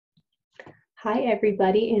Hi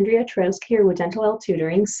everybody, Andrea Twarowski here with Dentalelle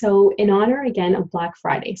Tutoring. So in honor again of Black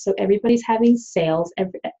Friday, so everybody's having sales,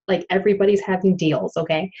 everybody's having deals,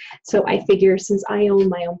 okay? So I figure since I own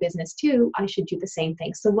my own business too, I should do the same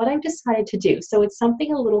thing. So what I've decided to do, so it's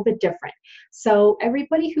something a little bit different. So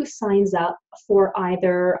everybody who signs up for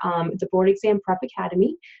either the Board Exam Prep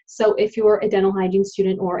Academy, so if you're a dental hygiene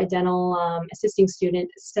student or a dental assisting student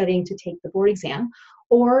studying to take the board exam,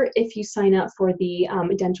 or if you sign up for the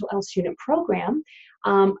Dentalelle student program,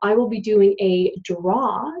 I will be doing a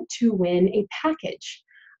draw to win a package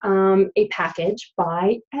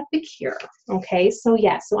by Epicure. Okay, so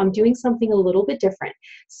yeah, so I'm doing something a little bit different.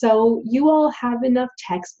 So you all have enough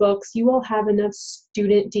textbooks, you all have enough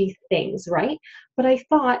student-y things, right? But I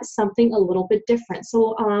thought something a little bit different.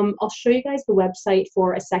 So I'll show you guys the website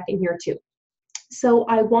for a second here too. So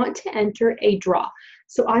I want to enter a draw.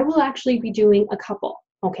 So I will actually be doing a couple,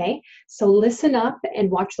 okay? So listen up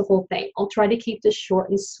and watch the whole thing. I'll try to keep this short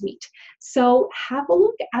and sweet. So have a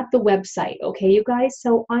look at the website, okay, you guys?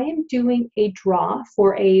 So I am doing a draw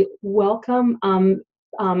for a welcome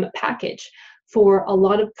package for a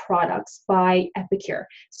lot of products by Epicure.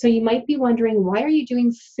 So you might be wondering, why are you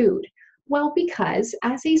doing food? Well, because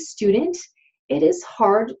as a student, it is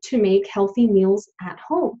hard to make healthy meals at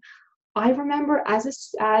home. I remember as a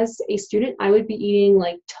student, I would be eating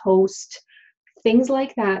like toast, things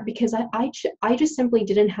like that, because I just simply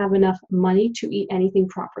didn't have enough money to eat anything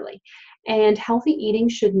properly. And healthy eating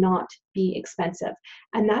should not be expensive.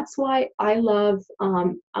 And that's why I love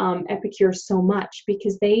Epicure so much,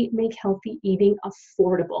 because they make healthy eating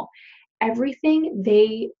affordable. Everything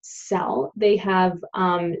they sell, they have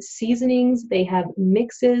seasonings, they have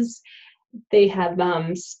mixes, they have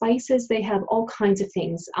spices, they have all kinds of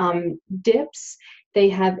things, dips, they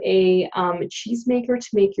have a cheese maker to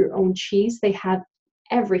make your own cheese, they have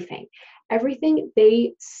everything. Everything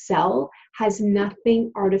they sell has nothing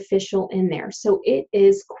artificial in there, so it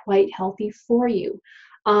is quite healthy for you.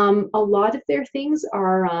 A lot of their things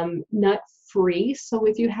are nut-free, so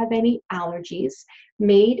if you have any allergies,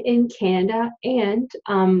 made in Canada, and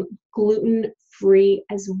gluten-free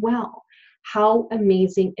as well. How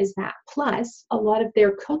amazing is that? Plus, a lot of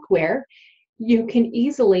their cookware you can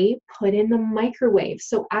easily put in the microwave.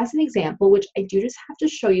 So as an example, which I do just have to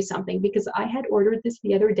show you something because I had ordered this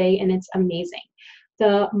the other day and it's amazing.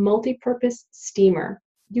 The multi-purpose steamer.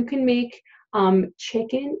 You can make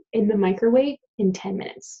chicken in the microwave in 10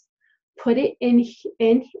 minutes. Put it in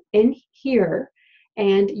here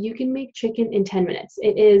and you can make chicken in 10 minutes.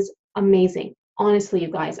 It is amazing. Honestly, you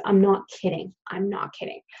guys, I'm not kidding. I'm not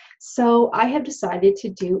kidding. So I have decided to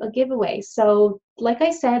do a giveaway. So like I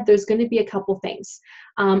said, there's going to be a couple things.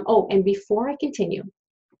 Oh, and before I continue,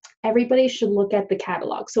 everybody should look at the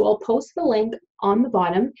catalog. So I'll post the link on the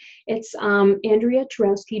bottom. It's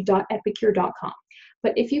andreatwarowski.epicure.com.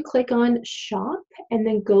 But if you click on shop and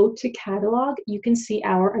then go to catalog, you can see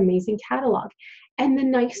our amazing catalog. And the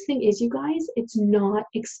nice thing is, you guys, it's not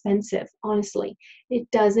expensive, honestly. It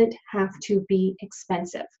doesn't have to be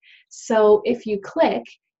expensive. So if you click,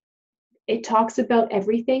 it talks about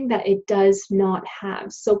everything that it does not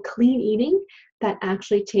have. So clean eating that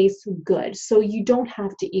actually tastes good. So you don't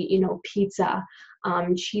have to eat, pizza,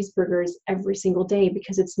 cheeseburgers every single day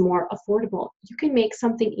because it's more affordable. You can make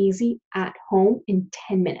something easy at home in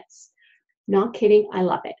 10 minutes. Not kidding, I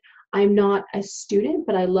love it. I'm not a student,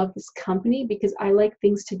 but I love this company because I like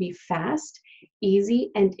things to be fast,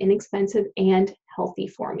 easy, and inexpensive and healthy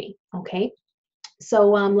for me, okay?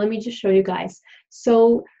 So let me just show you guys.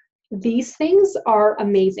 So these things are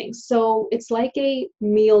amazing. So it's like a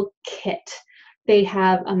meal kit. They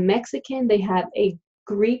have a Mexican, they have a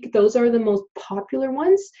Greek, those are the most popular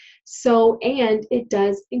ones. So, and it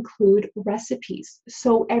does include recipes.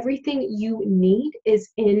 So everything you need is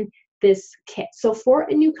in this kit. So for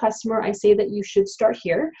a new customer, I say that you should start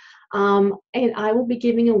here. And I will be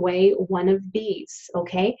giving away one of these,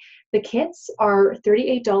 okay? The kits are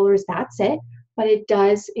 $38, that's it, but it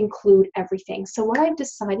does include everything. So what I've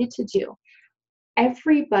decided to do,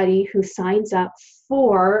 everybody who signs up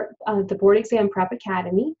for the Board Exam Prep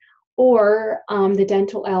Academy or the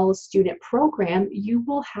Dentalelle student program, you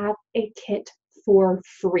will have a kit for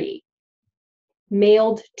free,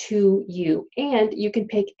 mailed to you, and you can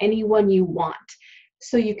pick any one you want.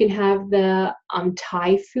 So you can have the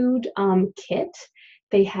Thai food kit,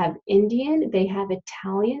 they have Indian, they have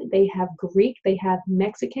Italian, they have Greek, they have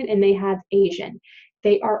Mexican, and they have Asian.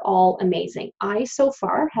 They are all amazing. I so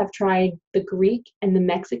far have tried the Greek and the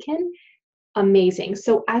Mexican, amazing.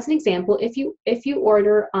 So as an example, if you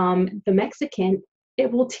order the Mexican, it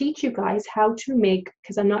will teach you guys how to make,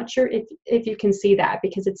 because I'm not sure if you can see that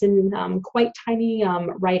because it's in quite tiny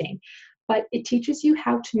writing, but it teaches you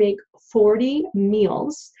how to make 40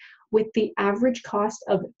 meals with the average cost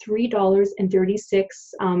of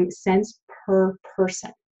 $3.36 per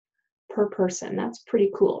person. Per person. That's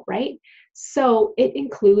pretty cool, right? So it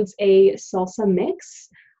includes a salsa mix,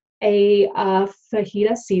 a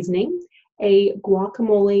fajita seasoning, a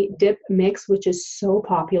guacamole dip mix, which is so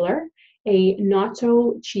popular, a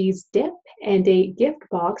nacho cheese dip, and a gift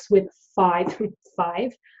box with five,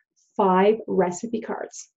 five recipe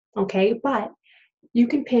cards. Okay, but you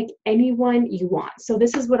can pick any one you want. So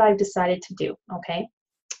this is what I've decided to do. Okay,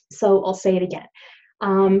 so I'll say it again.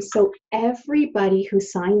 So everybody who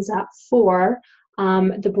signs up for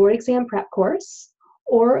the board exam prep course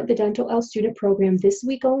or the Dentalelle student program this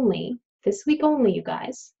week only, you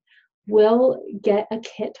guys, will get a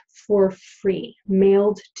kit for free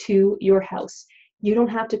mailed to your house. You don't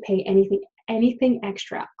have to pay anything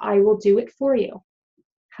extra. I will do it for you.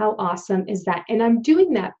 How awesome is that? And I'm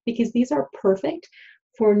doing that because these are perfect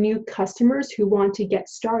for new customers who want to get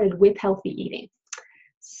started with healthy eating.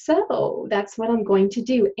 So that's what I'm going to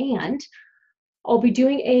do. And I'll be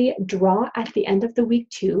doing a draw at the end of the week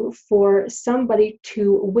too for somebody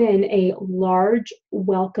to win a large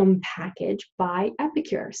welcome package by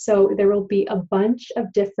Epicure. So there will be a bunch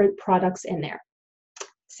of different products in there.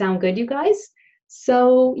 Sound good, you guys?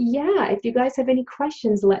 So yeah, if you guys have any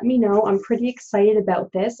questions, let me know. I'm pretty excited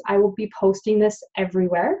about this. I will be posting this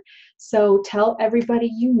everywhere. So tell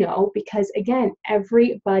everybody you know, because again,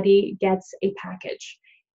 everybody gets a package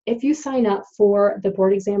if you sign up for the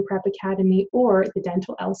Board Exam Prep Academy or the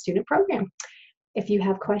Dentalelle student program. If you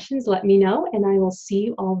have questions, let me know, and I will see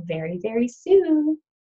you all very, very soon.